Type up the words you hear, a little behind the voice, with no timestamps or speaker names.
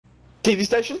TV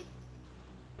station?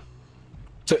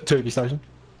 TV station.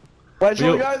 Where do you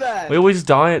want to go then? We always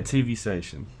die at TV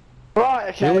station. Right,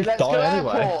 okay, always let's die go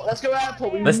anyway. airport. Let's go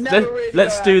airport.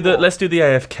 Let's do the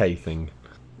AFK thing.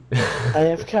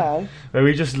 AFK? Where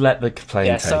we just let the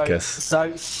plane take us.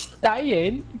 So stay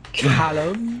in,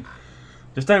 Callum.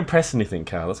 Just don't press anything,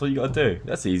 Cal. That's what you got to do.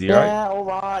 That's easy, right? Yeah,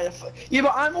 alright. Yeah,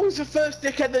 but I'm always the first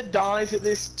dickhead that dies at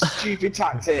this stupid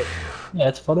tactic. Yeah,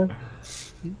 it's funny.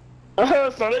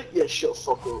 Funny? Yeah, shut the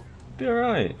fuck up. Be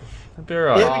alright. Be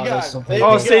alright. Here we go. Here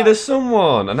Oh, we see, go. there's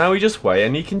someone, and now we just wait,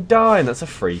 and he can die, and that's a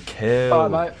free kill.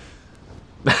 Alright,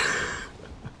 mate.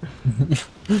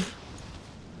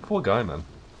 Poor guy, man.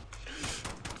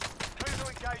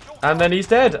 And then he's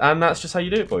dead, and that's just how you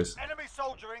do it, boys. Enemy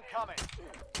soldier incoming.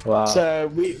 Wow. So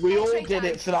we all did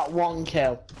it for that one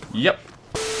kill. Yep.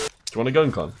 Do you want a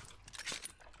gun, Con?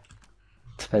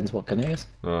 Depends what gun it is.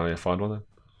 Oh, yeah, find one then.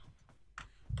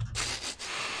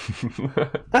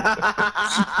 I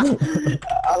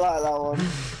like that one.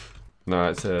 No,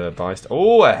 it's a bist.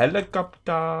 Oh, a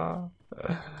helicopter.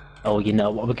 Oh, you know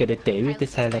what we're gonna do with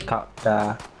this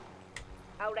helicopter?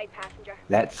 Passenger.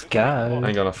 Let's go.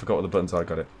 Hang on, I forgot what the buttons are. I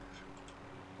got it.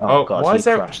 Oh, Oh, God, why he is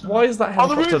there? crashed now. Why is that On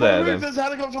the roof, helicopter there on the roof, then? there's a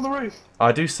helicopter on the roof.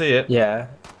 I do see it. Yeah.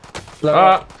 Blow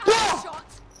Ah, up.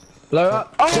 Blow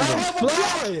up.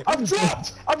 Oh, I'm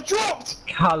dropped! I'm dropped!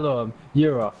 Callum,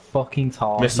 you're a fucking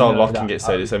tart. missile You know locking. that. It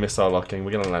said. It's a missile locking.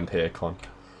 We're gonna land here, Con.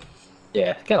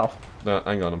 Yeah, get off. No,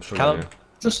 hang on. I'm sure. Callum,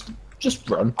 just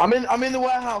run. I'm in the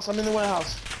warehouse. I'm in the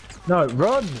warehouse. No,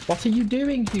 run. What are you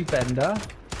doing, you bender?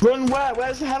 Run where?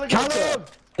 Where's the helicopter? Callum!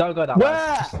 Don't go that way.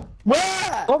 Where?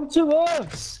 Where? Come to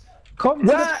us. Come to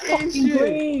Where the is fucking you?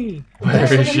 green.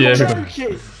 Where is you?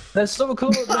 Joking. There's someone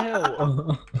called up the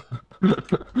hill.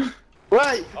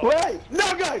 Wait,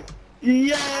 no go!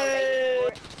 Yay!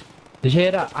 Did you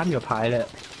hear that? I'm your pilot.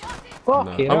 Fuck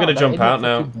No. it, I'm gonna that jump isn't out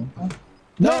now. fucking-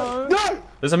 No! No!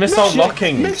 There's a missile Shit,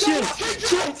 locking. Shit!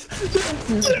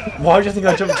 Why do you think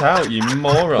I jumped out, you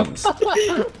morons?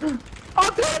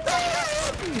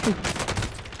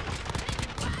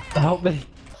 Help me.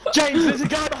 James, there's a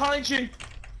guy behind you.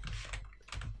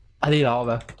 I need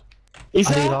armor. He's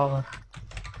I need there. armor.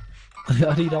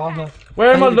 I need armor.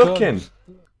 Where am I need a gun. looking?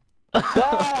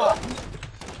 Ah!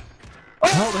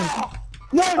 Help me.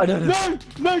 No! I don't know.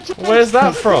 No! James. Where's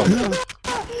that from?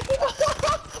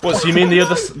 What? So you mean the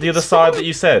other side that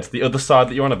you said? The other side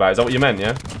that you're on about? Is that what you meant?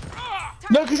 Yeah.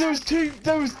 No, because there was two.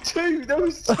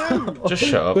 Just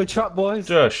shut We're up. trapped, boys.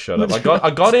 Just shut up. I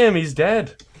got him. He's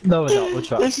dead. No, we're not. We're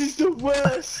trapped. This is the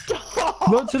worst.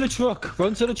 Run to the truck.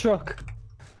 Run to the truck.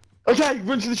 Okay,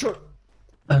 run to the truck.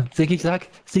 Ziggy zag.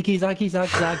 Ziggy zaggy zag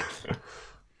zag.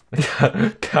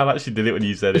 Cal actually did it when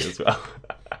you said it as well.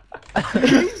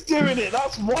 He's doing it.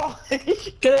 That's why.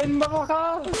 Get in,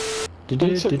 motherfucker.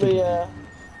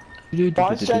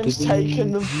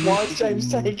 Why is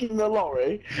James taking the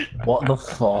lorry? What the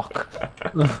fuck?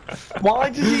 Why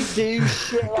does he do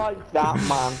shit like that,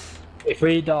 man? If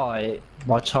we die,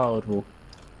 my child will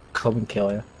come and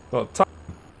kill you. What?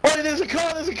 Wait, there's a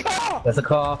car! There's a car! There's a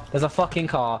car. There's a fucking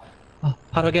car. Oh,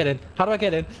 how do I get in? How do I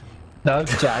get in? No,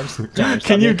 James. James,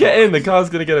 Can you get in? The car's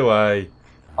gonna get away.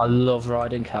 I love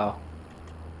riding car.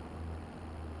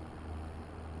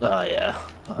 Oh yeah.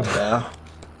 Oh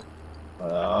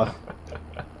yeah.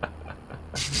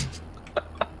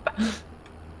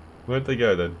 Where'd they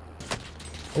go then?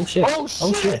 Oh shit. Oh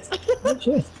shit! Oh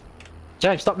shit.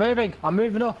 James, stop moving. I'm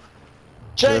moving up.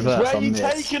 James, Reverse where are on you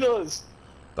this. taking us?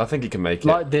 I think he can make it.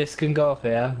 Like this can go up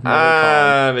here. No,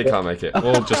 Ah, we can't make it.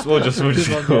 We'll just Good one,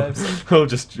 James. we'll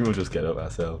just get up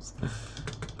ourselves.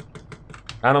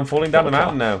 And I'm falling down the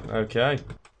mountain now. Okay,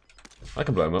 I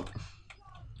can blow him up.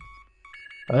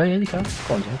 Oh yeah, you can.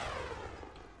 Go on, James.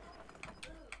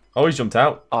 Oh, he's jumped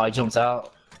out. Oh, he jumped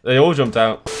out. They all jumped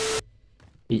out.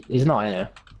 He's not in here.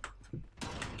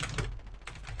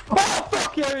 Oh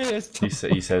fuck, here he is.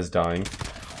 He says dying.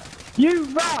 You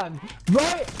ran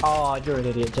right. Oh, you're an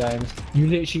idiot, James. You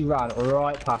literally ran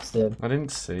right past him. I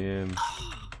didn't see him.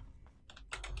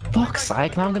 Fuck's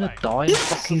sake, now I'm gonna die in a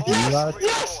fucking gulag.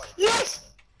 Yes! Yes!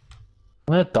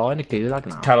 I'm gonna die in a gulag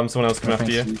now. Callum, someone else coming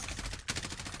after you.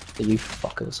 You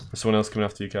fuckers. There's someone else coming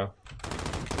after you, Cal.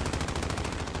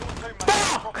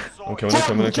 I'm coming, James, I'm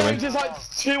coming. James, there's like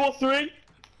 2 or 3.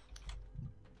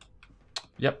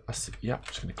 Yep, I see. Yep,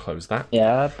 just gonna close that.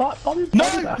 Yeah, but No!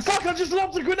 Fuck, I just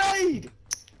lobbed a grenade!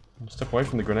 Step away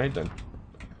from the grenade then.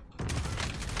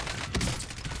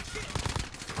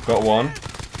 Got one.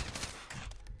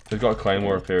 They've got a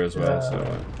claymore up here as well,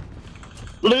 so...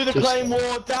 Blew the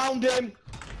claymore, downed him!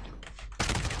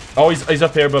 Oh, he's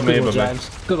up here above me, Good one, above me.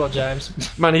 James. Good one,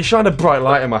 James. Man, he's shining a bright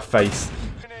light in my face.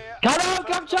 Come on,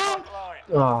 capture!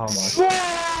 Oh my.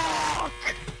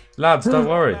 Fuck! Lads, don't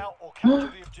worry.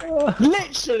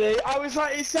 Literally, I was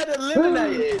like, it said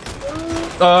eliminated.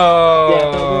 Oh. Yeah,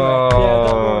 don't worry. Yeah,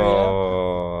 don't worry.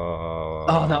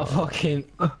 Yeah. Oh no, fucking.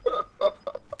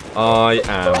 I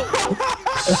am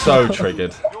so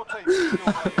triggered.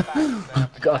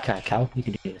 Okay, Cal, you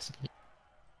can do this.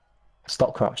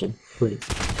 Stop crouching, please.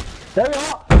 There we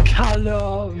are!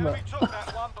 Callum!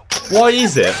 Why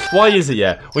is it? Why is it,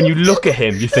 yeah? When you look at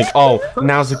him, you think, oh,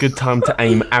 now's a good time to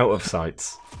aim out of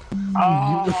sight.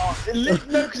 No,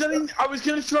 because I was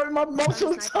going to throw my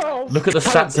muscle off. Look at the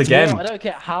stats again. I don't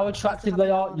care how attractive they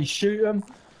are, you shoot them.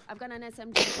 I've got an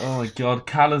SMG. Oh my god,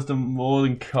 Cal has done more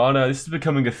than Connor. This is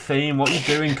becoming a theme. What are you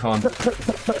doing, Con? Well,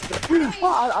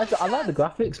 I like the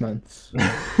graphics, man.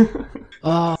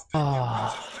 Oh,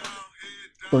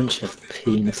 bunch of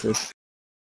penises.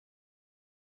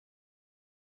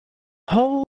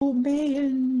 Hold me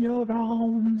in your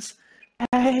arms,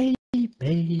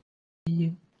 baby.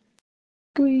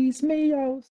 Squeeze me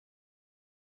out.